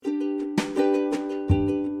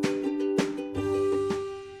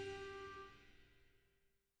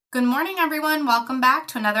Good morning, everyone. Welcome back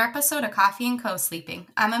to another episode of Coffee and Co-Sleeping.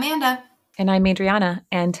 I'm Amanda. And I'm Adriana.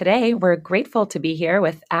 And today we're grateful to be here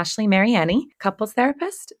with Ashley Mariani, couples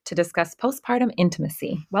therapist, to discuss postpartum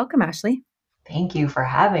intimacy. Welcome, Ashley. Thank you for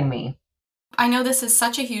having me. I know this is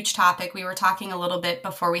such a huge topic. We were talking a little bit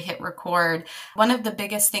before we hit record. One of the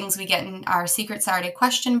biggest things we get in our Secret Saturday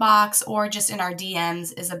question box or just in our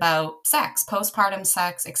DMs is about sex, postpartum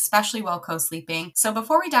sex, especially while co-sleeping. So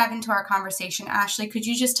before we dive into our conversation, Ashley, could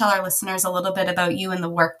you just tell our listeners a little bit about you and the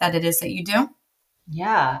work that it is that you do?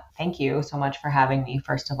 Yeah, thank you so much for having me.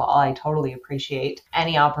 First of all, I totally appreciate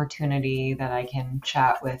any opportunity that I can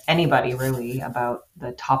chat with anybody really about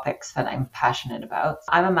the topics that I'm passionate about.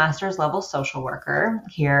 I'm a master's level social worker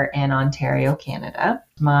here in Ontario, Canada.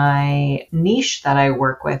 My niche that I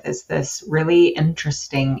work with is this really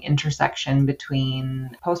interesting intersection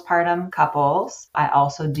between postpartum couples. I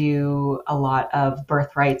also do a lot of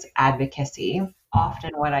birth rights advocacy.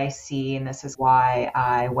 Often what I see, and this is why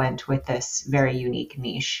I went with this very unique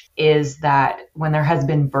niche, is that when there has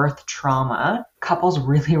been birth trauma, couples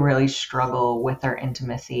really, really struggle with their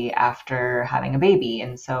intimacy after having a baby.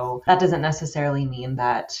 And so that doesn't necessarily mean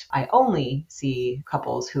that I only see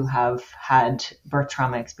couples who have had birth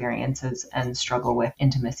trauma experiences and struggle with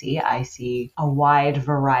intimacy. I see a wide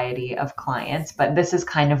variety of clients, but this is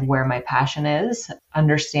kind of where my passion is,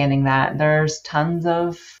 understanding that there's tons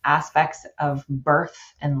of aspects of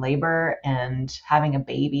birth and labor and having a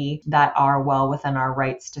baby that are well within our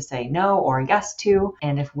rights to say no or yes to.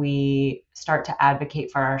 And if we start to advocate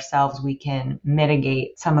for ourselves, we can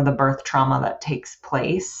mitigate some of the birth trauma that takes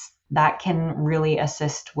place. That can really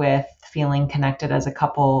assist with feeling connected as a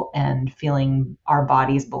couple and feeling our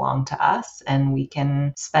bodies belong to us. And we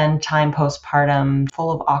can spend time postpartum full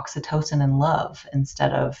of oxytocin and love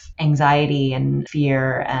instead of anxiety and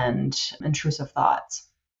fear and intrusive thoughts.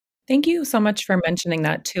 Thank you so much for mentioning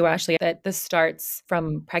that too, Ashley, that this starts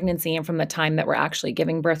from pregnancy and from the time that we're actually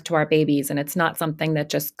giving birth to our babies. And it's not something that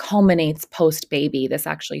just culminates post-baby. This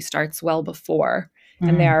actually starts well before.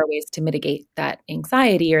 And there are ways to mitigate that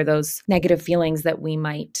anxiety or those negative feelings that we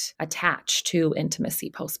might attach to intimacy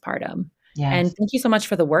postpartum. Yes. And thank you so much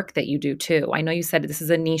for the work that you do too. I know you said this is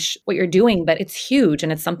a niche, what you're doing, but it's huge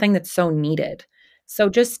and it's something that's so needed. So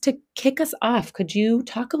just to kick us off, could you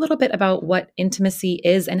talk a little bit about what intimacy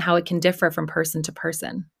is and how it can differ from person to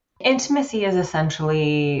person? Intimacy is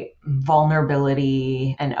essentially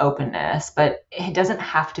vulnerability and openness, but it doesn't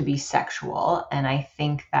have to be sexual. And I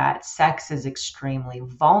think that sex is extremely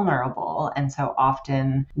vulnerable. And so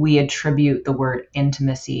often we attribute the word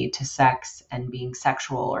intimacy to sex and being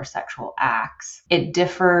sexual or sexual acts. It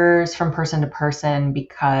differs from person to person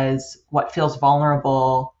because what feels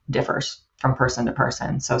vulnerable differs from person to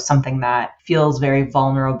person. So something that feels very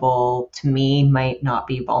vulnerable to me might not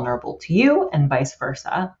be vulnerable to you and vice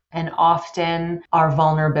versa. And often our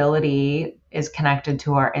vulnerability is connected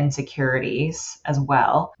to our insecurities as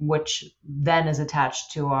well, which then is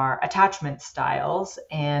attached to our attachment styles,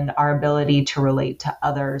 and our ability to relate to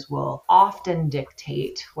others will often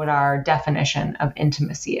dictate what our definition of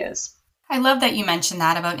intimacy is. I love that you mentioned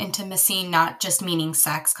that about intimacy not just meaning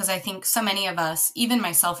sex, because I think so many of us, even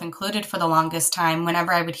myself included for the longest time,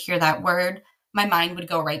 whenever I would hear that word, my mind would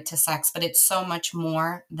go right to sex, but it's so much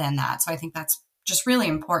more than that. So I think that's just really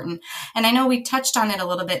important. And I know we touched on it a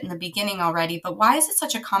little bit in the beginning already, but why is it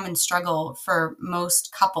such a common struggle for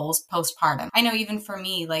most couples postpartum? I know even for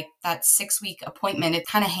me, like that 6-week appointment, it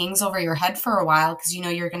kind of hangs over your head for a while because you know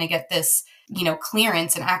you're going to get this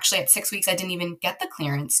clearance. And actually at 6 weeks, I didn't even get the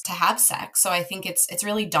clearance to have sex. So I think it's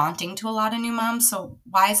really daunting to a lot of new moms. So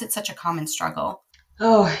why is it such a common struggle?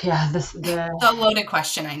 Oh, yeah. The loaded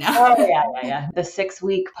question, I know. Oh, yeah. The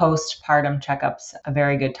 6-week postpartum checkup's a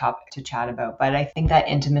very good topic to chat about. But I think that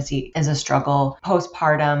intimacy is a struggle.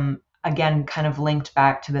 Postpartum, again, kind of linked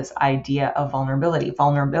back to this idea of vulnerability.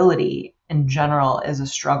 Vulnerability in general is a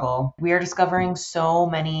struggle. We are discovering so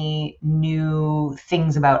many new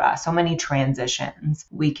things about us, so many transitions.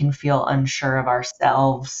 We can feel unsure of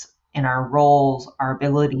ourselves in our roles, our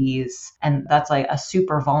abilities. And that's like a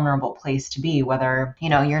super vulnerable place to be, whether,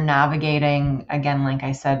 you're navigating, again, like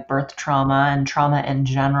I said, birth trauma and trauma in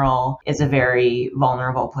general is a very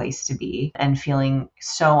vulnerable place to be, and feeling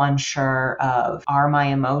so unsure of, are my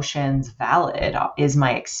emotions valid? Is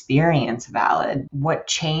my experience valid? What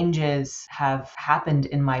changes have happened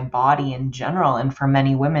in my body in general? And for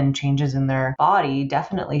many women, changes in their body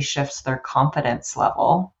definitely shifts their confidence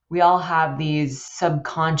level. We all have these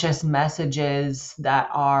subconscious messages that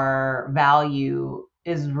our value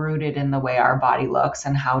is rooted in the way our body looks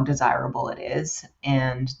and how desirable it is.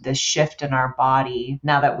 and this shift in our body,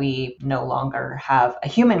 now that we no longer have a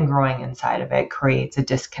human growing inside of it, creates a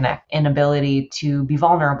disconnect, inability to be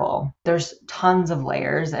vulnerable. There's tons of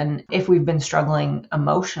layers. And if we've been struggling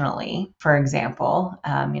emotionally, for example,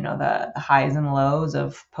 the highs and lows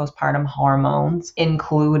of postpartum hormones,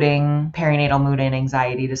 including perinatal mood and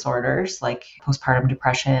anxiety disorders like postpartum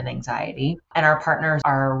depression and anxiety, and our partners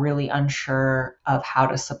are really unsure of how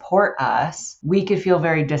to support us, we could feel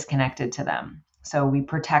very disconnected to them. So we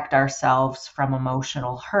protect ourselves from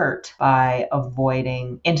emotional hurt by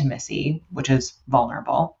avoiding intimacy, which is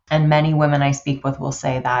vulnerable. And many women I speak with will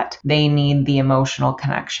say that they need the emotional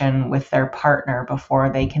connection with their partner before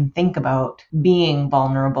they can think about being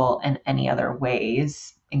vulnerable in any other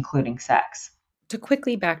ways, including sex. To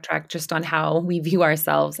quickly backtrack just on how we view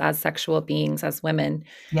ourselves as sexual beings, as women,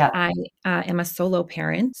 Yeah. I am a solo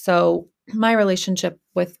parent. So my relationship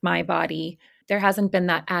with my body, there hasn't been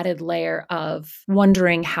that added layer of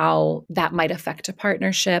wondering how that might affect a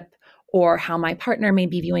partnership or how my partner may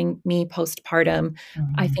be viewing me postpartum.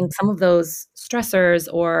 I think some of those stressors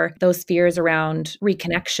or those fears around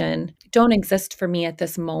reconnection don't exist for me at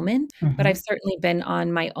this moment, but I've certainly been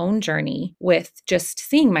on my own journey with just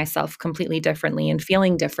seeing myself completely differently and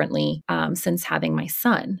feeling differently since having my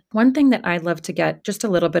son. One thing that I'd love to get just a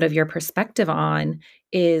little bit of your perspective on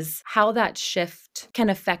is how that shift can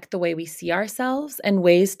affect the way we see ourselves and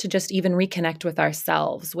ways to just even reconnect with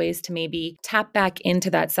ourselves, ways to maybe tap back into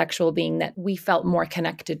that sexual being that we felt more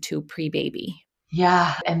connected to pre-baby.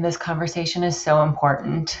 Yeah, and this conversation is so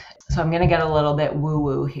important. So I'm going to get a little bit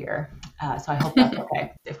woo-woo here. So I hope that's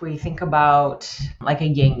okay. If we think about like a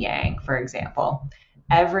yin yang, for example,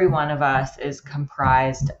 every one of us is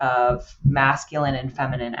comprised of masculine and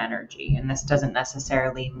feminine energy. And this doesn't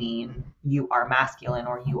necessarily mean you are masculine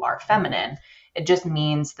or you are feminine. It just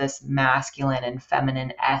means this masculine and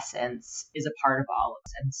feminine essence is a part of all of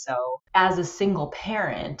us. And so as a single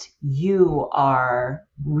parent, you are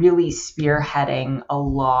really spearheading a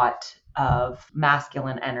lot of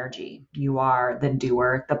masculine energy. You are the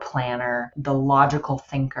doer, the planner, the logical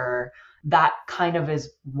thinker. That kind of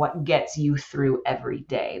is what gets you through every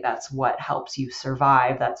day. That's what helps you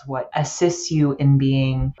survive. That's what assists you in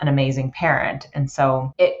being an amazing parent. And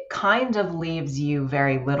so it kind of leaves you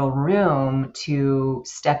very little room to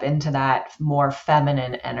step into that more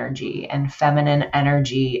feminine energy. And feminine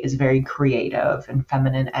energy is very creative, and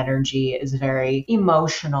feminine energy is very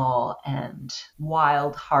emotional and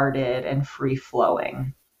wild-hearted and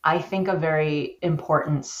free-flowing. I think a very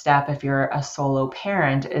important step if you're a solo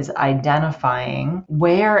parent is identifying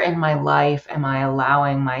where in my life am I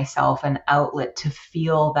allowing myself an outlet to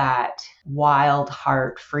feel that wild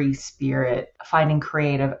heart, free spirit, finding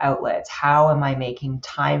creative outlets. How am I making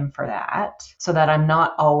time for that so that I'm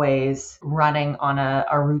not always running on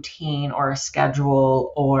a routine or a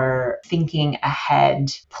schedule or thinking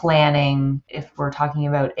ahead, planning. If we're talking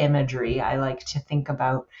about imagery, I like to think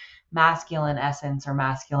about masculine essence or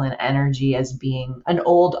masculine energy as being an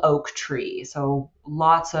old oak tree. So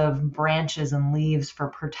lots of branches and leaves for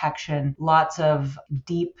protection, lots of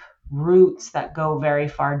deep roots that go very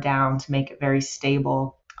far down to make it very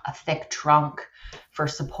stable, a thick trunk for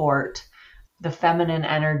support. The feminine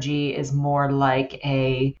energy is more like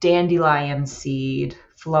a dandelion seed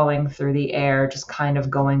flowing through the air, just kind of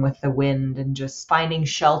going with the wind and just finding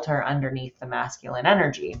shelter underneath the masculine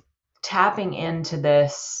energy. Tapping into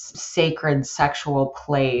this sacred sexual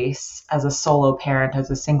place as a solo parent, as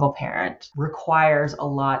a single parent, requires a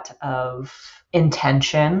lot of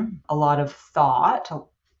intention, a lot of thought.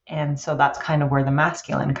 And so that's kind of where the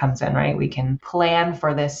masculine comes in, right? We can plan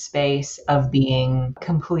for this space of being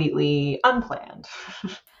completely unplanned.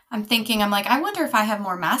 I'm thinking, I'm like, I wonder if I have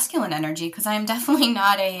more masculine energy because I am definitely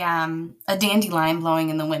not a dandelion blowing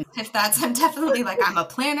in the wind. If that's, I'm definitely like, I'm a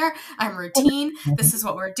planner, I'm routine, this is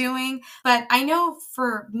what we're doing. But I know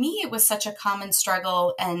for me, it was such a common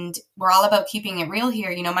struggle, and we're all about keeping it real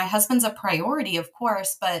here. You know, my husband's a priority, of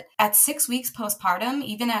course, but at 6 weeks postpartum,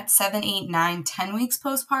 even at 7, 8, 9, 10 weeks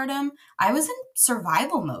postpartum, I was in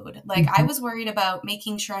survival mode. Like I was worried about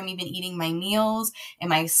making sure I'm even eating my meals.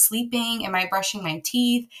 Am I sleeping? Am I brushing my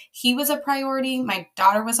teeth? He was a priority. My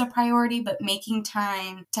daughter was a priority, but making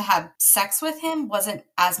time to have sex with him wasn't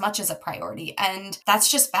as much as a priority. And that's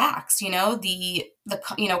just facts, you know, the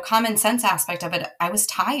common sense aspect of it. I was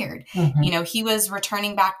tired. You know, he was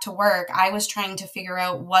returning back to work. I was trying to figure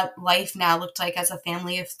out what life now looked like as a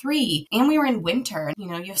family of 3. And we were in winter. You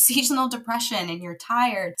know, you have seasonal depression and you're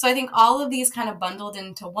tired. So I think all of these kind of bundled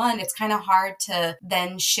into one, it's kind of hard to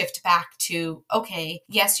then shift back to, okay,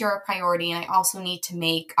 yes, you're a priority. And I also need to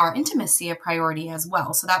make our intimacy a priority as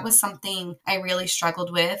well. So that was something I really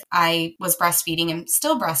struggled with. I was breastfeeding and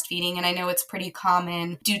still breastfeeding. And I know it's pretty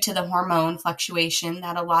common due to the hormone fluctuation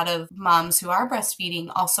that a lot of moms who are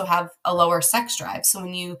breastfeeding also have a lower sex drive. So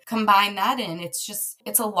when you combine that in,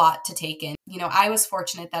 it's a lot to take in. I was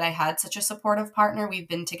fortunate that I had such a supportive partner. We've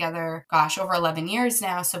been together, over 11 years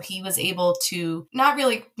now. So he was able to not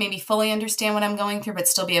really maybe fully understand what I'm going through, but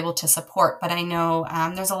still be able to support. But I know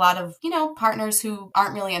there's a lot of, partners who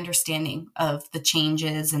aren't really understanding of the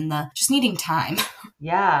changes and the just needing time.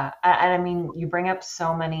 Yeah. And I mean, you bring up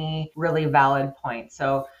so many really valid points.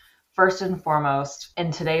 So first and foremost,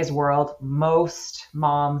 in today's world, most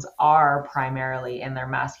moms are primarily in their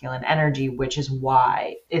masculine energy, which is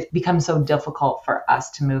why it becomes so difficult for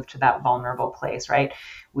us to move to that vulnerable place, right?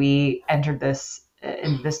 We entered this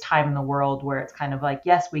in this time in the world where it's kind of like,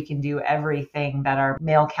 yes, we can do everything that our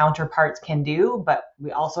male counterparts can do, but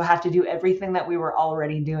we also have to do everything that we were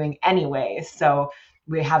already doing anyway. So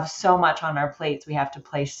we have so much on our plates. We have to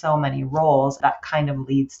play so many roles that kind of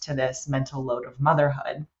leads to this mental load of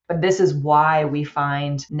motherhood. But this is why we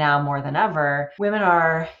find now more than ever, women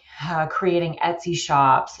are creating Etsy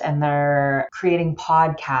shops and they're creating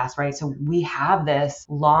podcasts, right? So we have this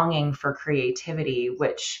longing for creativity,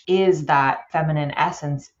 which is that feminine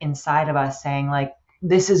essence inside of us saying like,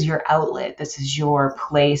 this is your outlet. This is your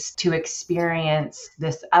place to experience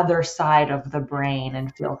this other side of the brain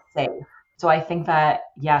and feel safe. So I think that,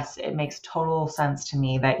 yes, it makes total sense to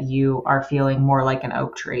me that you are feeling more like an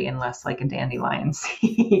oak tree and less like a dandelion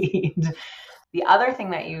seed. The other thing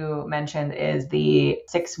that you mentioned is the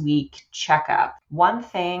 6-week checkup. One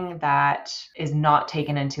thing that is not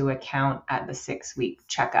taken into account at the 6-week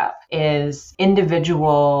checkup is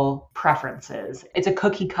individual preferences. It's a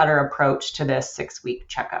cookie cutter approach to this 6-week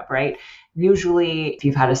checkup, right? Usually, if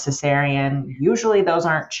you've had a cesarean, usually those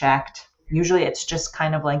aren't checked. Usually it's just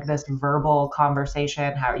kind of like this verbal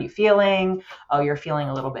conversation. How are you feeling? Oh, you're feeling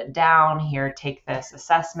a little bit down. Here, take this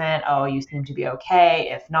assessment. Oh, you seem to be okay.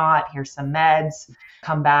 If not, here's some meds.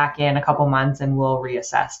 Come back in a couple months and we'll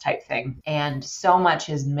reassess type thing. And so much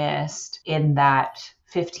is missed in that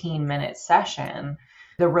 15-minute session.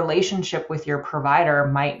 The relationship with your provider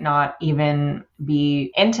might not even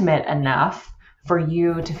be intimate enough for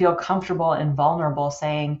you to feel comfortable and vulnerable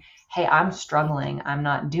saying, hey, I'm struggling. I'm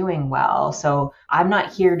not doing well. So I'm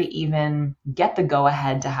not here to even get the go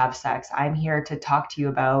ahead to have sex. I'm here to talk to you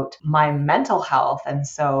about my mental health. And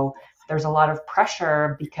so there's a lot of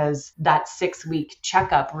pressure because that 6-week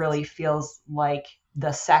checkup really feels like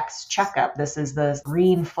the sex checkup. This is the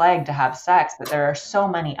green flag to have sex, but there are so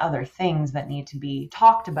many other things that need to be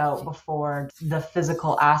talked about before the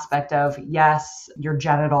physical aspect of, yes, your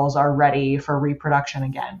genitals are ready for reproduction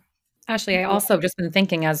again. Ashley, I also just been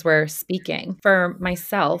thinking as we're speaking for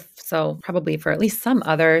myself, so probably for at least some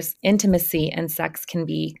others, intimacy and sex can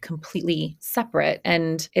be completely separate.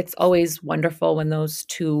 And it's always wonderful when those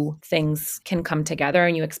two things can come together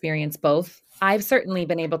and you experience both. I've certainly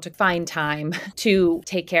been able to find time to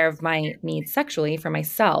take care of my needs sexually for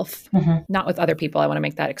myself, not with other people. I want to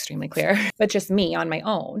make that extremely clear, but just me on my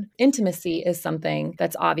own. Intimacy is something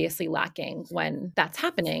that's obviously lacking when that's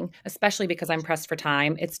happening, especially because I'm pressed for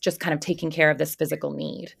time. It's just kind of taking care of this physical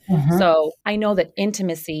need. So I know that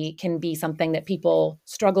intimacy can be something that people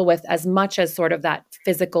struggle with as much as sort of that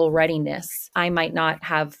physical readiness. I might not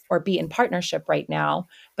have or be in partnership right now,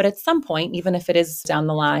 but at some point, even if it is down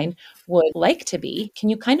the line, would like to be. Can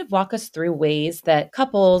you kind of walk us through ways that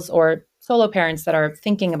couples or solo parents that are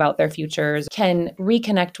thinking about their futures can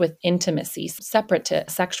reconnect with intimacy, separate to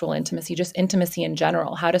sexual intimacy, just intimacy in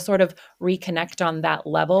general, how to sort of reconnect on that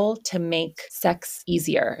level to make sex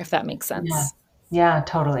easier, if that makes sense? Yeah,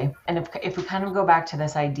 totally. And if we kind of go back to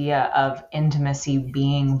this idea of intimacy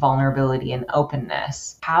being vulnerability and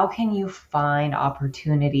openness, how can you find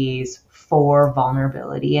opportunities for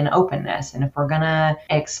vulnerability and openness? And if we're going to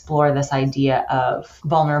explore this idea of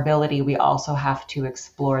vulnerability, we also have to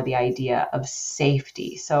explore the idea of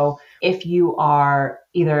safety. So if you are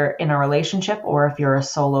either in a relationship or if you're a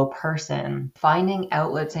solo person, finding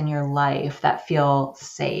outlets in your life that feel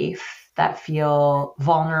safe, that feel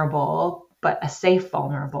vulnerable, but a safe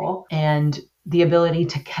vulnerable, and the ability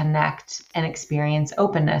to connect and experience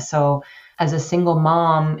openness. So as a single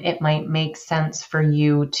mom, it might make sense for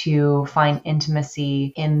you to find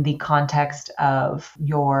intimacy in the context of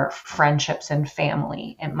your friendships and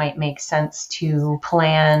family. It might make sense to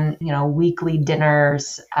plan, weekly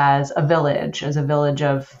dinners as a village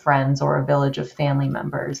of friends or a village of family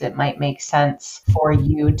members. It might make sense for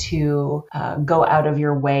you to go out of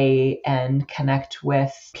your way and connect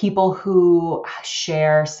with people who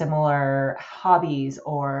share similar hobbies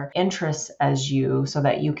or interests as you so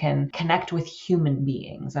that you can connect with human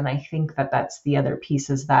beings. And I think that that's the other piece,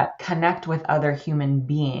 is that connect with other human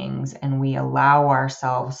beings and we allow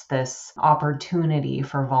ourselves this opportunity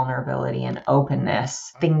for vulnerability and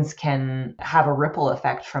openness. Things can have a ripple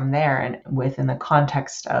effect from there. And within the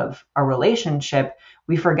context of a relationship,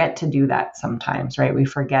 we forget to do that sometimes, right? We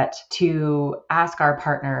forget to ask our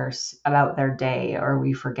partners about their day, or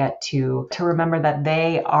we forget to remember that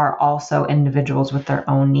they are also individuals with their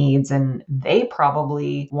own needs, and they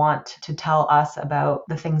probably want to tell us about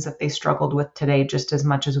the things that they struggled with today just as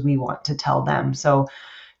much as we want to tell them. So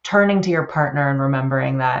turning to your partner and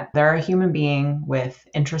remembering that they're a human being with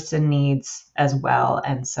interests and needs as well.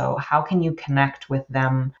 And so how can you connect with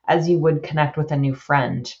them as you would connect with a new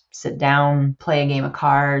friend? Sit down, play a game of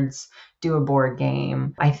cards, do a board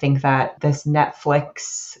game. I think that this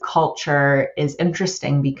Netflix culture is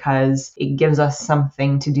interesting because it gives us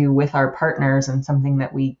something to do with our partners and something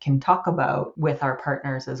that we can talk about with our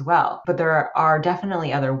partners as well. But there are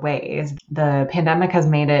definitely other ways. The pandemic has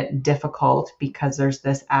made it difficult because there's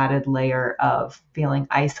this added layer of feeling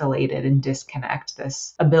isolated and disconnect.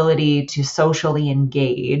 This ability to socially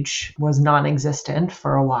engage was non-existent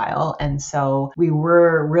for a while. And so we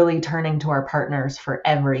were really turning to our partners for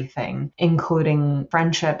everything, including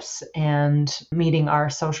friendships and meeting our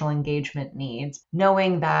social engagement needs.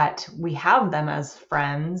 Knowing that we have them as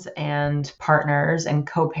friends and partners and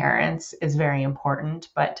co-parents is very important,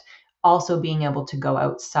 but also being able to go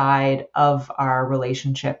outside of our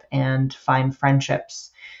relationship and find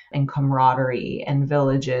friendships and camaraderie and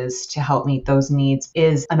villages to help meet those needs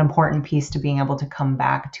is an important piece to being able to come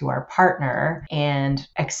back to our partner and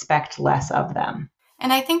expect less of them.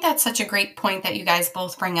 And I think that's such a great point that you guys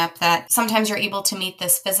both bring up, that sometimes you're able to meet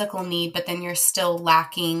this physical need, but then you're still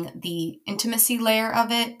lacking the intimacy layer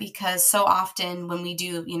of it, because so often when we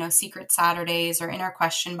do, secret Saturdays or in our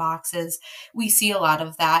question boxes, we see a lot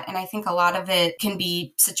of that. And I think a lot of it can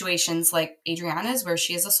be situations like Adriana's, where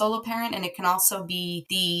she is a solo parent, and it can also be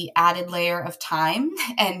the added layer of time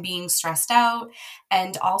and being stressed out,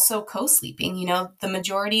 and also co-sleeping. The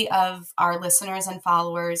majority of our listeners and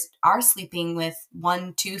followers are sleeping with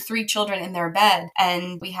 1, 2, 3 children in their bed.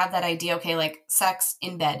 And we have that idea, okay, like sex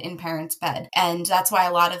in bed, in parents' bed. And that's why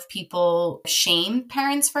a lot of people shame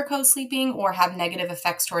parents for co-sleeping or have negative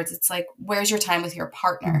effects towards it's like, where's your time with your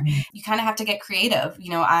partner? Mm-hmm. You kind of have to get creative.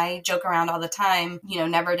 I joke around all the time,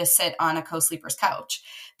 never to sit on a co-sleeper's couch.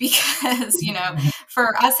 Because,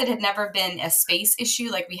 for us, it had never been a space issue.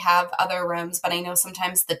 Like, we have other rooms, but I know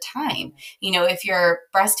sometimes the time, if you're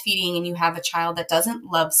breastfeeding and you have a child that doesn't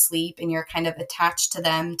love sleep and you're kind of attached to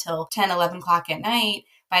them till 10, 11 o'clock at night,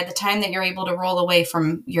 by the time that you're able to roll away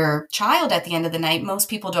from your child at the end of the night, most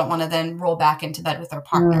people don't want to then roll back into bed with their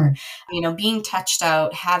partner. Being touched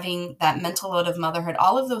out, having that mental load of motherhood,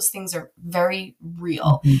 all of those things are very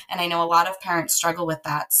real. Mm-hmm. And I know a lot of parents struggle with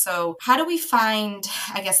that. So how do we find,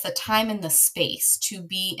 I guess, the time and the space to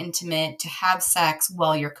be intimate, to have sex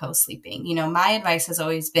while you're co-sleeping? My advice has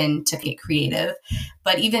always been to get creative.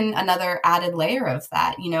 But even another added layer of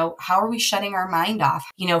that, how are we shutting our mind off?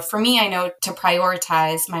 For me, I know to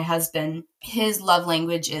prioritize my husband, his love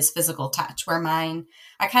language is physical touch, where mine,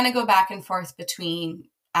 I kind of go back and forth between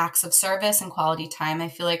acts of service and quality time. I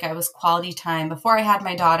feel like I was quality time before I had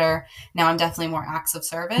my daughter. Now I'm definitely more acts of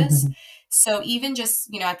service. Mm-hmm. So even just,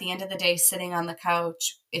 at the end of the day, sitting on the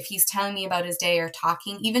couch, if he's telling me about his day or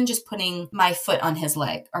talking, even just putting my foot on his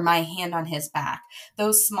leg or my hand on his back,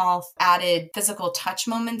 those small added physical touch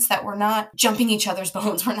moments that we're not jumping each other's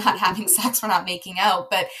bones, we're not having sex, we're not making out,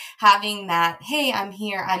 but having that, hey, I'm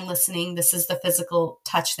here, I'm listening, this is the physical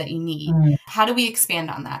touch that you need. Mm. How do we expand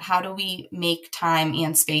on that? How do we make time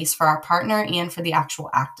and space for our partner and for the actual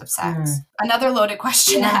act of sex? Another loaded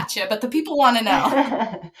question at you, but the people want to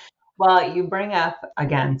know. Well, you bring up,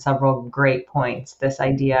 again, several great points. This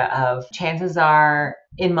idea of chances are,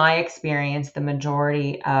 in my experience, the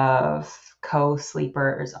majority of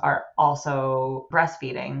co-sleepers are also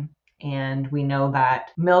breastfeeding. And we know that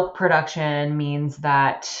milk production means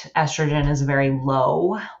that estrogen is very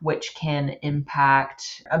low, which can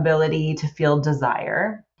impact ability to feel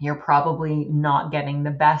desire. you're probably not getting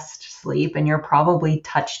the best sleep, and you're probably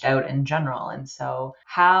touched out in general. And so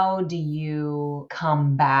how do you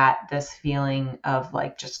combat this feeling of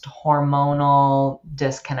like just hormonal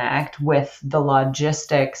disconnect with the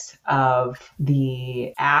logistics of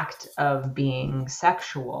the act of being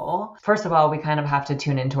sexual? First of all, we kind of have to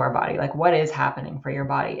tune into our body. Like, what is happening for your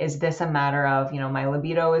body? Is this a matter of, my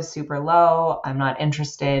libido is super low, I'm not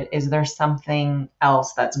interested? Is there something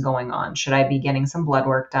else that's going on? Should I be getting some blood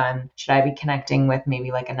work done? Should I be connecting with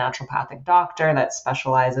maybe like a naturopathic doctor that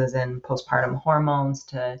specializes in postpartum hormones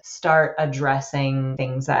to start addressing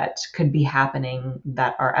things that could be happening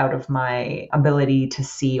that are out of my ability to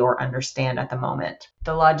see or understand at the moment?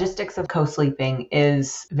 The logistics of co-sleeping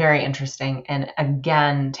is very interesting, and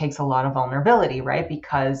again takes a lot of vulnerability, right?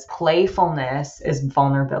 Because playfulness is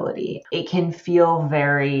vulnerability. It can feel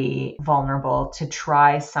very vulnerable to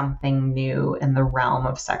try something new in the realm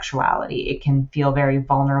of sexuality. It can feel very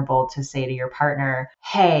vulnerable to say to your partner,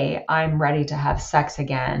 hey, I'm ready to have sex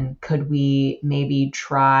again. Could we maybe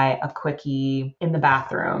try a quickie in the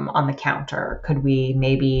bathroom on the counter? Could we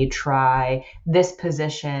maybe try this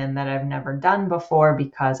position that I've never done before,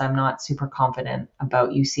 because I'm not super confident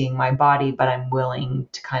about you seeing my body, but I'm willing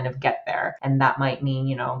to kind of get there. And that might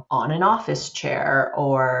mean, on an office chair,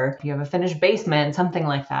 or if you have a finished basement, something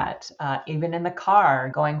like that. Even in the car,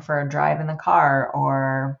 going for a drive in the car,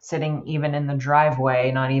 or sitting even in the driveway,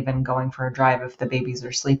 not even going for a drive if the babies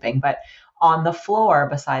are sleeping, but on the floor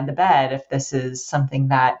beside the bed, if this is something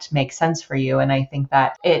that makes sense for you. And I think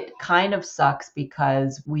that it kind of sucks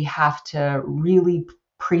because we have to really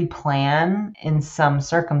pre-plan in some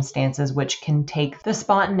circumstances, which can take the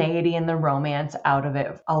spontaneity and the romance out of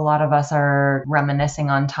it. A lot of us are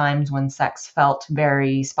reminiscing on times when sex felt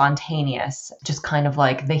very spontaneous, just kind of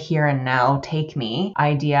like the here and now, take me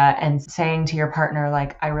idea, and saying to your partner,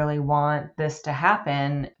 like, I really want this to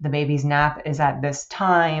happen. The baby's nap is at this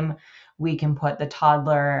time. We can put the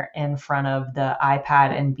toddler in front of the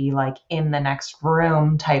iPad and be like in the next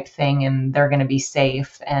room type thing, and they're going to be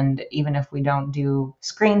safe. And even if we don't do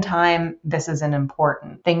screen time, this is an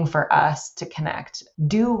important thing for us to connect.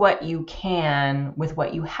 Do what you can with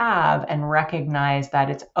what you have and recognize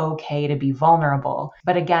that it's okay to be vulnerable.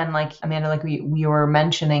 But again, like Amanda, like we were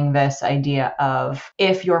mentioning this idea of,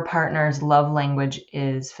 if your partner's love language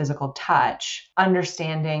is physical touch,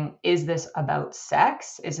 understanding, is this about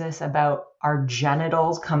sex? Is this about our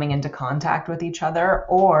genitals coming into contact with each other?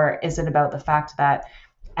 Or is it about the fact that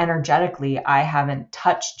energetically, I haven't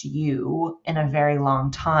touched you in a very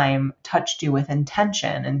long time, touched you with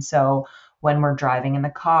intention? And so when we're driving in the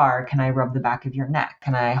car, can I rub the back of your neck?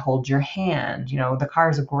 Can I hold your hand? The car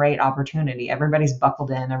is a great opportunity. Everybody's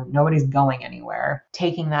buckled in, nobody's going anywhere.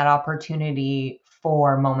 Taking that opportunity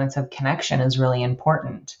for moments of connection is really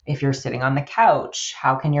important. If you're sitting on the couch,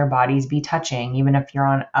 how can your bodies be touching, even if you're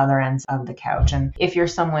on other ends of the couch? And if you're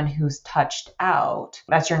someone who's touched out,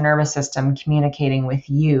 that's your nervous system communicating with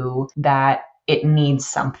you that it needs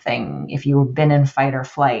something. If you've been in fight or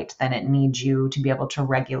flight, then it needs you to be able to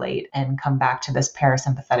regulate and come back to this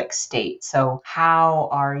parasympathetic state. So how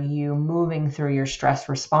are you moving through your stress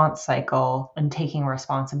response cycle and taking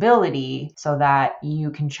responsibility so that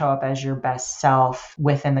you can show up as your best self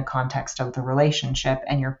within the context of the relationship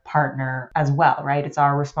and your partner as well, right? It's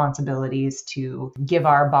our responsibilities to give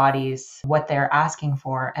our bodies what they're asking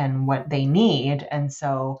for and what they need. And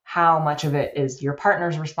so how much of it is your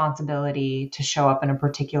partner's responsibility to show up in a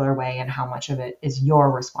particular way, and how much of it is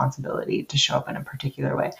your responsibility to show up in a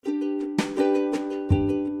particular way?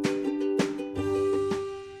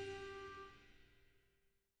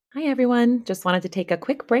 Hi, everyone. Just wanted to take a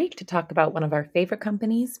quick break to talk about one of our favorite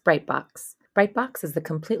companies, Brightbox. Brightbox is the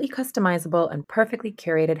completely customizable and perfectly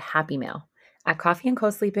curated happy meal. At Coffee and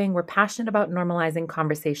Co-Sleeping, we're passionate about normalizing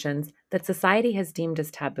conversations that society has deemed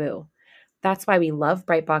as taboo. That's why we love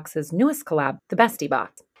Brightbox's newest collab, the Bestie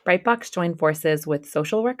Box. Brightbox joined forces with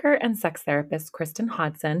social worker and sex therapist Kristen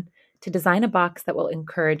Hodson to design a box that will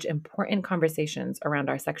encourage important conversations around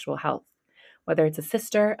our sexual health. Whether it's a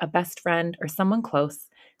sister, a best friend, or someone close,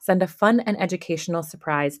 send a fun and educational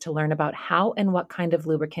surprise to learn about how and what kind of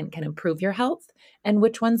lubricant can improve your health and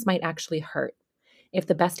which ones might actually hurt. If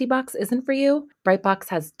the Bestie Box isn't for you, Brightbox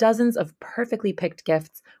has dozens of perfectly picked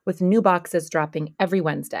gifts with new boxes dropping every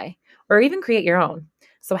Wednesday, or even create your own.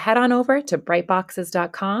 So head on over to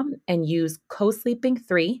brightboxes.com and use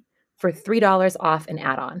CoSleeping3 for $3 off an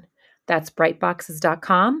add-on. That's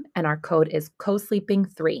brightboxes.com, and our code is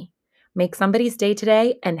CoSleeping3. Make somebody's day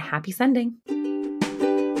today, and happy sending.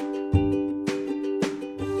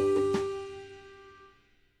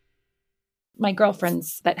 My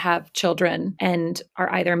girlfriends that have children and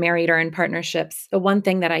are either married or in partnerships, the one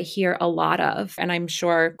thing that I hear a lot of, and I'm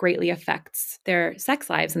sure greatly affects their sex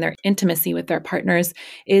lives and their intimacy with their partners,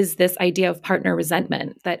 is this idea of partner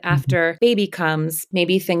resentment, that after baby comes,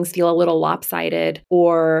 maybe things feel a little lopsided,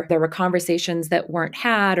 or there were conversations that weren't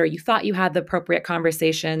had, or you thought you had the appropriate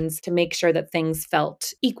conversations to make sure that things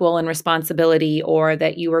felt equal in responsibility, or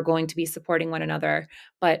that you were going to be supporting one another.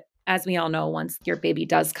 But as we all know, once your baby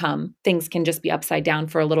does come, things can just be upside down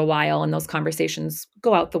for a little while, and those conversations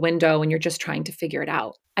go out the window and you're just trying to figure it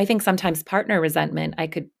out. I think sometimes partner resentment, I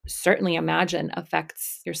could certainly imagine,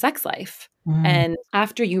 affects your sex life. And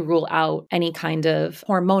after you rule out any kind of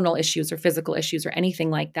hormonal issues or physical issues or anything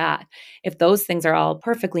like that, if those things are all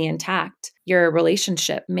perfectly intact, your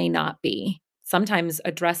relationship may not be. Sometimes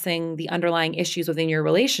addressing the underlying issues within your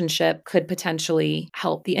relationship could potentially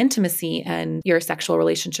help the intimacy and your sexual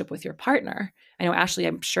relationship with your partner. I know, Ashley,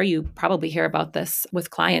 I'm sure you probably hear about this with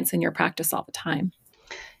clients in your practice all the time.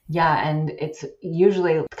 Yeah, and it's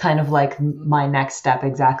usually kind of like my next step,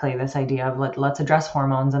 exactly this idea of let's address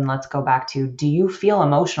hormones and let's go back to, do you feel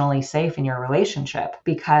emotionally safe in your relationship?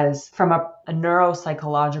 Because from a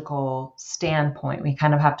neuropsychological standpoint, we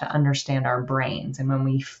kind of have to understand our brains. And when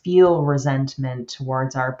we feel resentment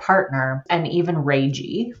towards our partner, and even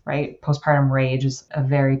ragey, right? Postpartum rage is a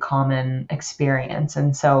very common experience.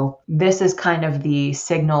 And so this is kind of the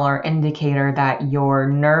signal or indicator that your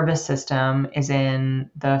nervous system is in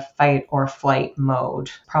the fight or flight mode.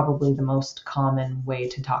 Probably the most common way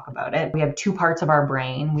to talk about it. We have two parts of our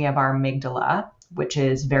brain. We have our amygdala, which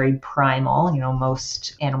is very primal.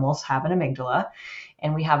 Most animals have an amygdala.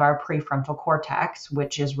 And we have our prefrontal cortex,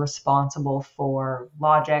 which is responsible for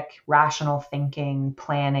logic, rational thinking,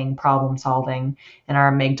 planning, problem solving. And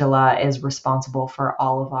our amygdala is responsible for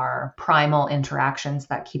all of our primal interactions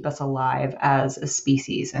that keep us alive as a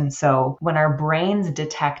species. And so when our brains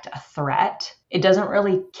detect a threat, it doesn't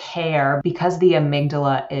really care, because the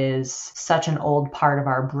amygdala is such an old part of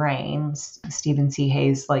our brains. Stephen C.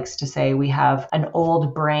 Hayes likes to say we have an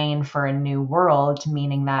old brain for a new world,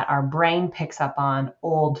 meaning that our brain picks up on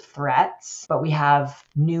old threats, but we have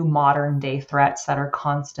new modern day threats that are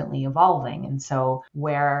constantly evolving. And so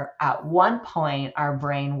where at one point our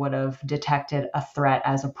brain would have detected a threat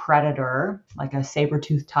as a predator, like a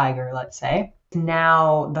saber-toothed tiger, let's say,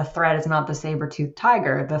 now the threat is not the saber-toothed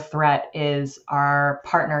tiger. The threat is our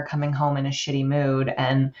partner coming home in a shitty mood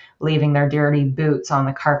and leaving their dirty boots on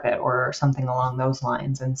the carpet or something along those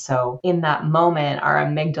lines. And so in that moment, our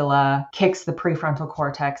amygdala kicks the prefrontal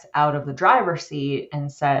cortex out of the driver's seat and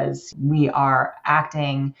says, we are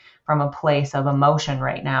acting from a place of emotion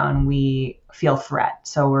right now and we feel threat.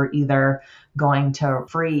 So we're either going to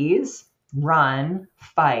freeze, run,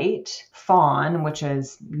 fight, fawn, which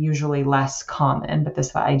is usually less common, but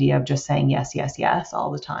this idea of just saying yes, yes, yes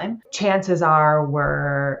all the time. Chances are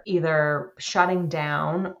we're either shutting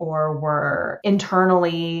down or we're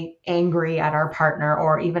internally angry at our partner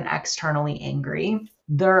or even externally angry.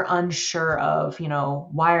 They're unsure of,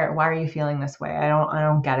 why are you feeling this way? I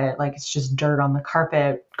don't get it. Like, it's just dirt on the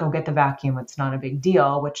carpet. Go get the vacuum. It's not a big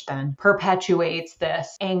deal, which then perpetuates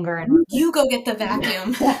this anger. And you go get the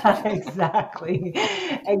vacuum. Yeah, exactly.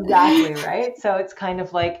 Exactly. Right. So it's kind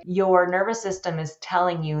of like your nervous system is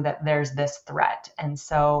telling you that there's this threat. And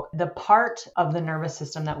so the part of the nervous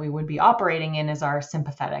system that we would be operating in is our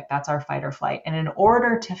sympathetic. That's our fight or flight. And in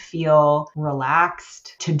order to feel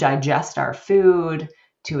relaxed, to digest our food,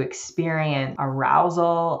 to experience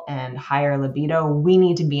arousal and higher libido, we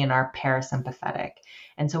need to be in our parasympathetic.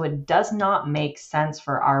 And so it does not make sense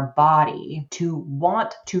for our body to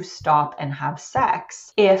want to stop and have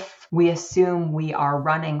sex if we assume we are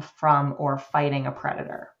running from or fighting a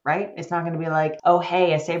predator, right? It's not going to be like, oh,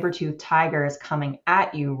 hey, a saber-toothed tiger is coming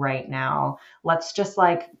at you right now. Let's just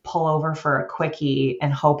pull over for a quickie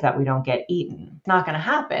and hope that we don't get eaten. It's not going to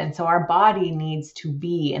happen. So our body needs to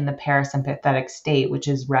be in the parasympathetic state, which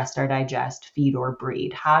is rest or digest, feed or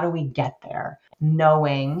breed. How do we get there?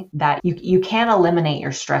 Knowing that you can't eliminate your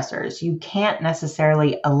stressors. You can't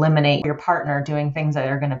necessarily eliminate your partner doing things that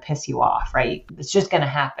are going to piss you off, right? It's just going to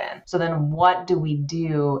happen. So then what do we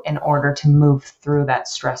do in order to move through that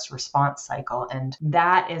stress response cycle? And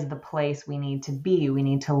that is the place we need to be. We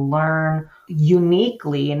need to learn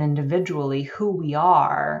uniquely and individually who we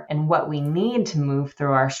are and what we need to move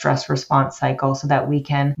through our stress response cycle so that we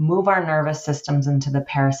can move our nervous systems into the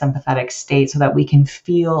parasympathetic state so that we can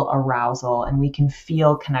feel arousal and we can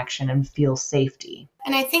feel connection and feel safety.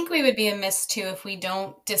 And I think we would be amiss too if we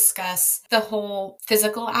don't discuss the whole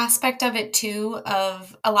physical aspect of it too,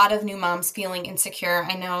 of a lot of new moms feeling insecure.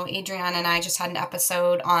 I know Adriana and I just had an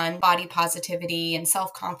episode on body positivity and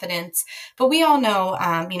self-confidence, but we all know,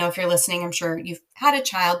 if you're listening, I'm sure you've had a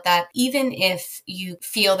child, that even if you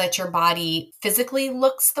feel that your body physically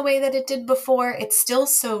looks the way that it did before, it's still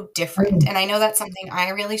so different. And I know that's something I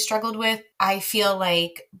really struggled with. I feel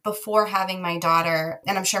like before having my daughter,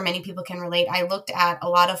 and I'm sure many people can relate, I looked at a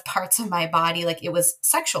lot of parts of my body like it was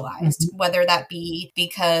sexualized, whether that be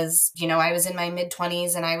because, I was in my mid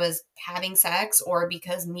 20s and I was having sex, or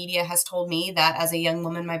because media has told me that as a young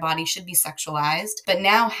woman, my body should be sexualized. But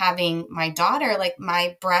now having my daughter, like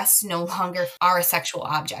my breasts no longer are a sexual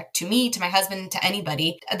object to me, to my husband, to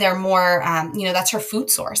anybody. They're more, that's her food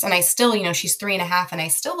source. And I still, she's 3.5 and I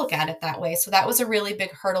still look at it that way. So that was a really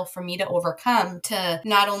big hurdle for me to overcome, to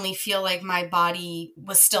not only feel like my body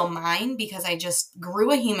was still mine because I just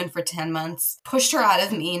grew a human for 10 months, pushed her out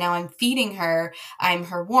of me. Now I'm feeding her. I'm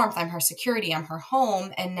her warmth. I'm her security. I'm her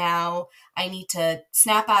home. And now I need to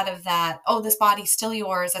snap out of that. Oh, this body's still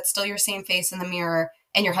yours. That's still your same face in the mirror.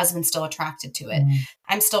 And your husband's still attracted to it.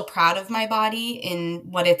 I'm still proud of my body in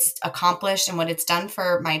what it's accomplished and what it's done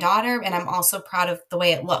for my daughter. And I'm also proud of the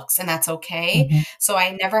way it looks, and that's okay. So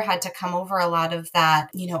I never had to come over a lot of that,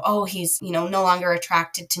 oh, he's, no longer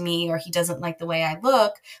attracted to me, or he doesn't like the way I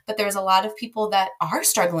look. But there's a lot of people that are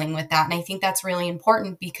struggling with that. And I think that's really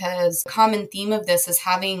important, because the common theme of this is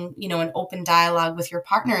having, an open dialogue with your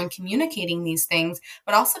partner and communicating these things,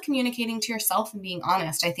 but also communicating to yourself and being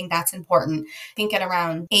honest. I think that's important. I think at around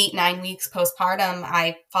 8-9 weeks postpartum,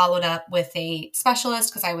 I followed up with a specialist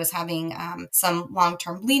because I was having some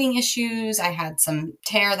long-term bleeding issues. I had some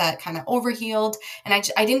tear that kind of overhealed, and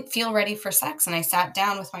I didn't feel ready for sex. And I sat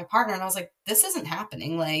down with my partner and I was like, this isn't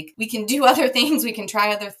happening. Like, we can do other things, we can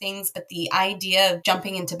try other things, but the idea of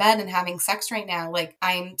jumping into bed and having sex right now, like,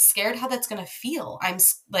 I'm scared how that's going to feel. I'm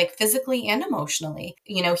like physically and emotionally.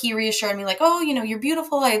 He reassured me like, oh, you're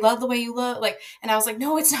beautiful. I love the way you look. Like, and I was like,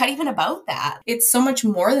 no, it's not even about that. It's so much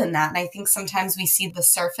more than that. And I think sometimes we see the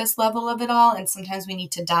surface level of it all, and sometimes we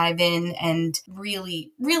need to dive in and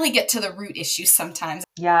really, really get to the root issues sometimes.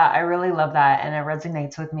 Yeah, I really love that. And it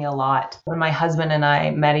resonates with me a lot. When my husband and I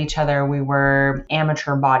met each other, we were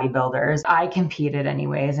amateur bodybuilders. I competed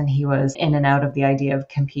anyways, and he was in and out of the idea of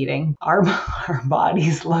competing. Our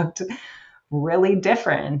bodies looked really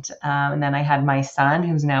different. And then I had my son,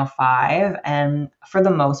 who's now 5. And for the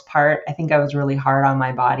most part, I think I was really hard on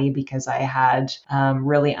my body because I had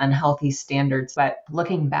really unhealthy standards. But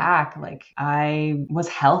looking back, like, I was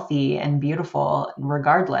healthy and beautiful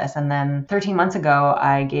regardless. And then 13 months ago,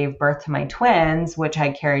 I gave birth to my twins, which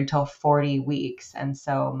I carried till 40 weeks. And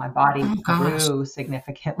so my body grew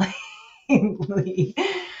significantly.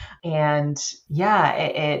 And yeah,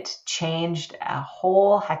 it changed a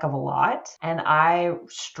whole heck of a lot. And I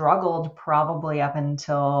struggled probably up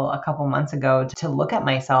until a couple months ago to look at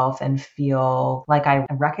myself and feel like I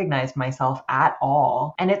recognized myself at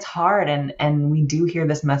all. And it's hard. And we do hear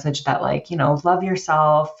this message that, like, love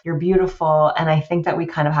yourself, you're beautiful. And I think that we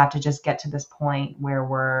kind of have to just get to this point where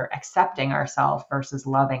we're accepting ourselves versus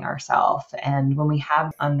loving ourselves. And when we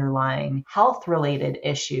have underlying health related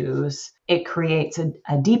issues, it creates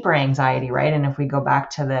a deeper anxiety, right? And if we go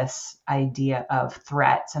back to this idea of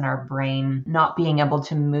threats and our brain not being able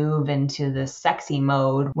to move into this sexy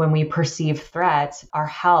mode, when we perceive threats, our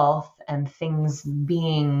health and things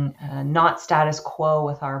being not status quo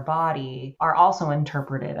with our body are also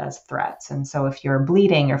interpreted as threats. And so if you're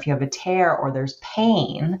bleeding, or if you have a tear, or there's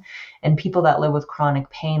pain, and people that live with chronic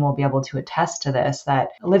pain will be able to attest to this, that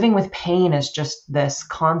living with pain is just this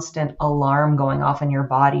constant alarm going off in your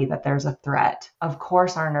body that there's a threat. Of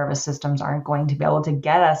course, our nervous systems aren't going to be able to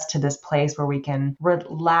get us to this place where we can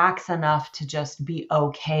relax enough to just be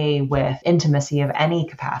okay with intimacy of any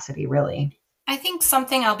capacity, really. I think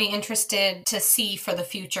something I'll be interested to see for the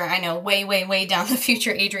future, I know way, way, way down the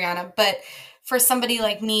future, Adriana, but for somebody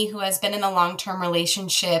like me who has been in a long-term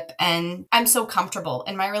relationship, and I'm so comfortable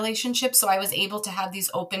in my relationship, so I was able to have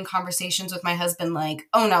these open conversations with my husband, like,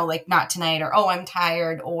 oh no, like, not tonight, or oh, I'm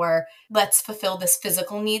tired, or let's fulfill this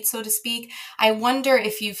physical need, so to speak. I wonder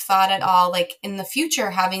if you've thought at all, like, in the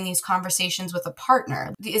future, having these conversations with a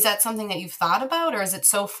partner. Is that something that you've thought about, or is it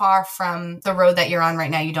so far from the road that you're on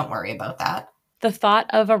right now you don't worry about that? The thought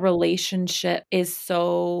of a relationship is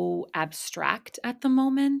so abstract at the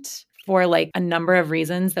moment for like a number of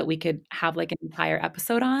reasons that we could have like an entire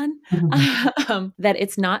episode on, that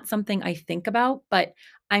it's not something I think about, but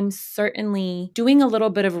I'm certainly doing a little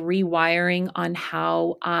bit of rewiring on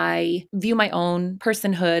how I view my own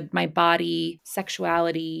personhood, my body,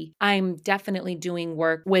 sexuality. I'm definitely doing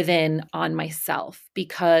work within on myself,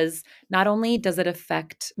 because not only does it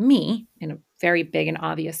affect me in a very big and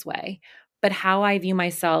obvious way, but how I view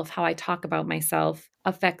myself, how I talk about myself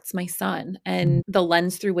affects my son and the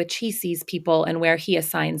lens through which he sees people and where he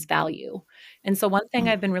assigns value. And so one thing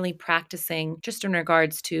I've been really practicing just in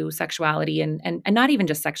regards to sexuality and not even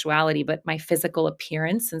just sexuality, but my physical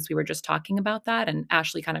appearance, since we were just talking about that, and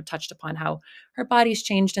Ashley kind of touched upon how her body's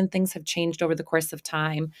changed and things have changed over the course of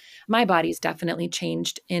time. My body's definitely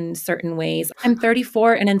changed in certain ways. I'm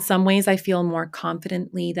 34, and in some ways I feel more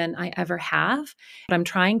confidently than I ever have. What I'm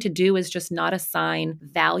trying to do is just not assign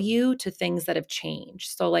value to things that have changed.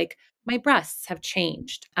 So like my breasts have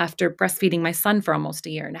changed after breastfeeding my son for almost a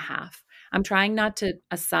year and a half. I'm trying not to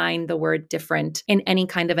assign the word different in any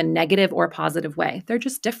kind of a negative or positive way. They're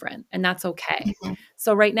just different, and that's okay.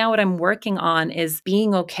 So right now what I'm working on is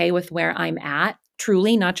being okay with where I'm at,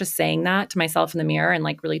 truly not just saying that to myself in the mirror and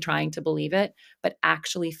like really trying to believe it, but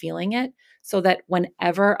actually feeling it, so that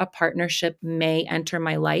whenever a partnership may enter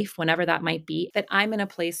my life, whenever that might be, that I'm in a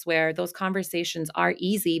place where those conversations are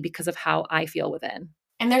easy because of how I feel within.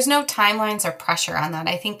 And there's no timelines or pressure on that.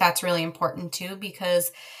 I think that's really important too,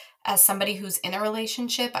 because as somebody who's in a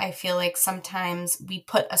relationship, I feel like sometimes we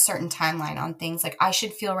put a certain timeline on things, like I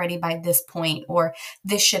should feel ready by this point, or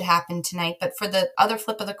this should happen tonight. But for the other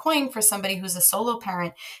flip of the coin, for somebody who's a solo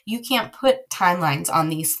parent, you can't put timelines on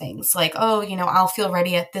these things. Like, oh, I'll feel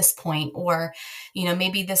ready at this point, or,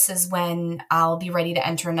 maybe this is when I'll be ready to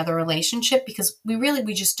enter another relationship, because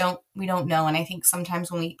we just don't know. And I think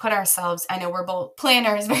sometimes when we put ourselves, I know we're both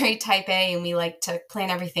planners, very type A, and we like to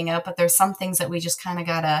plan everything out, but there's some things that we just kind of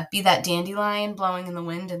gotta be that dandelion blowing in the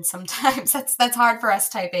wind. And sometimes that's hard for us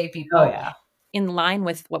type A people. Oh, yeah. In line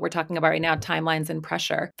with what we're talking about right now, timelines and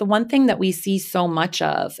pressure. The one thing that we see so much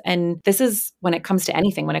of, and this is when it comes to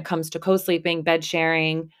anything, when it comes to co-sleeping, bed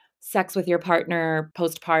sharing, sex with your partner,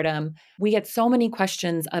 postpartum, we get so many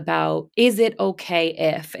questions about, is it okay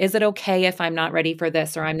if I'm not ready for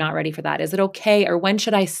this or I'm not ready for that? Is it okay? Or when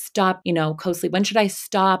should I stop, co-sleep? When should I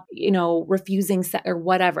stop, refusing sex or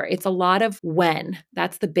whatever? It's a lot of when.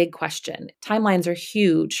 That's the big question. Timelines are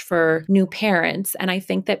huge for new parents. And I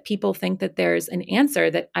think that people think that there's an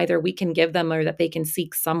answer that either we can give them or that they can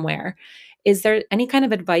seek somewhere. Is there any kind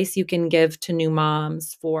of advice you can give to new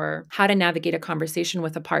moms for how to navigate a conversation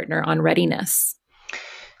with a partner on readiness?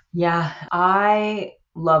 Yeah, I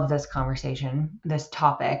love this conversation, this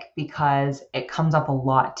topic, because it comes up a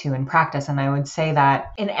lot too in practice. And I would say that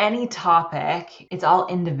in any topic, it's all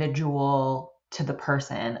individual to the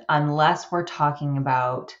person, unless we're talking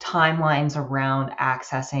about timelines around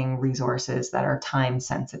accessing resources that are time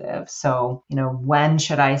sensitive. So, when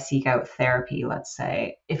should I seek out therapy? Let's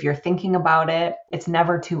say, if you're thinking about it, it's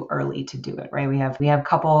never too early to do it, right? We have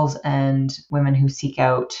couples and women who seek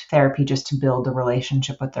out therapy just to build a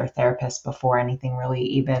relationship with their therapist before anything really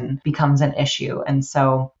even becomes an issue. And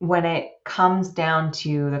so when it comes down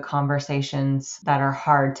to the conversations that are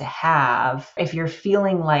hard to have, if you're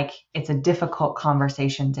feeling like it's a difficult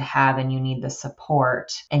conversation to have and you need the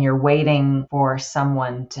support and you're waiting for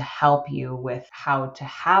someone to help you with how to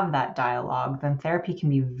have that dialogue, then therapy can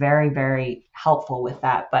be very, very helpful with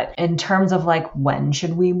that. But in terms of like, when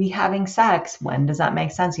should we be having sex? When does that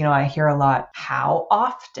make sense? I hear a lot, how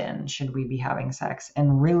often should we be having sex?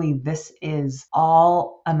 And really, this is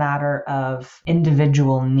all a matter of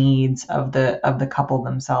individual needs of the couple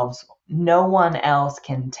themselves. No one else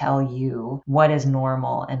can tell you what is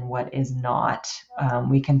normal and what is not.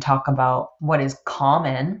 We can talk about what is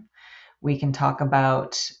common. We can talk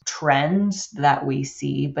about trends that we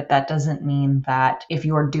see, but that doesn't mean that if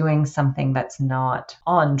you're doing something that's not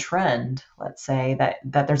on trend, let's say,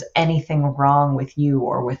 that there's anything wrong with you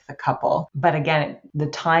or with the couple. But again, the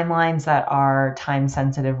timelines that are time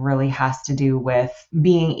sensitive really has to do with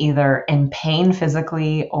being either in pain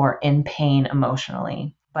physically or in pain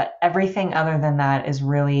emotionally. But everything other than that is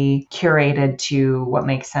really curated to what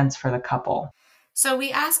makes sense for the couple. So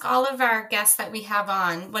we ask all of our guests that we have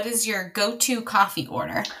on, what is your go-to coffee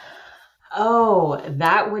order? Oh,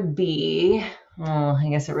 that would be, I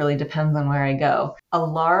guess it really depends on where I go. A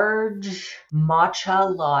large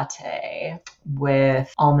matcha latte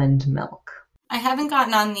with almond milk. I haven't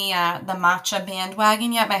gotten on the matcha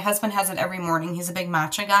bandwagon yet. My husband has it every morning. He's a big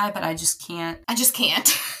matcha guy, but I just can't.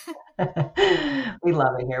 We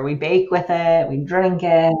love it here. We bake with it. We drink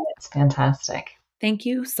it. It's fantastic. Thank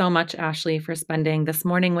you so much, Ashley, for spending this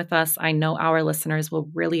morning with us. I know our listeners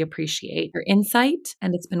will really appreciate your insight,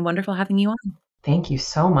 and it's been wonderful having you on. Thank you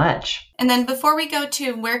so much. And then before we go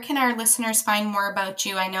to where can our listeners find more about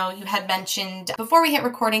you? I know you had mentioned before we hit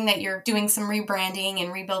recording that you're doing some rebranding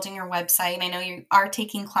and rebuilding your website. I know you are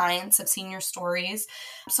taking clients. I've seen your stories.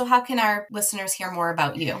 So how can our listeners hear more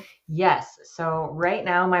about you? Yes. So right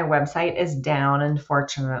now my website is down,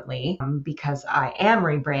 unfortunately, because I am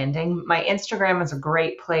rebranding. My Instagram is a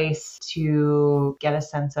great place to get a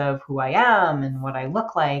sense of who I am and what I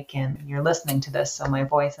look like. And you're listening to this, so my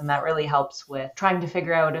voice, and that really helps with trying to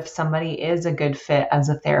figure out if somebody is a good fit as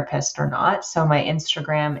a therapist or not. So my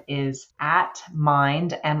Instagram is at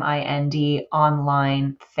mind, MIND,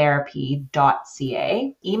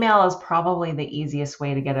 onlinetherapy.ca. Email is probably the easiest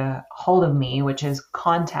way to get a hold of me, which is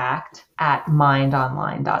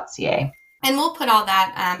contact@mindonline.ca. And we'll put all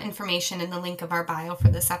that information in the link of our bio for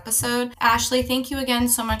this episode. Ashley, thank you again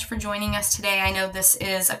so much for joining us today. I know this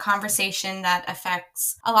is a conversation that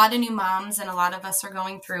affects a lot of new moms, and a lot of us are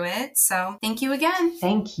going through it. So thank you again.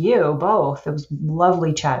 Thank you both. It was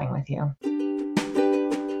lovely chatting with you.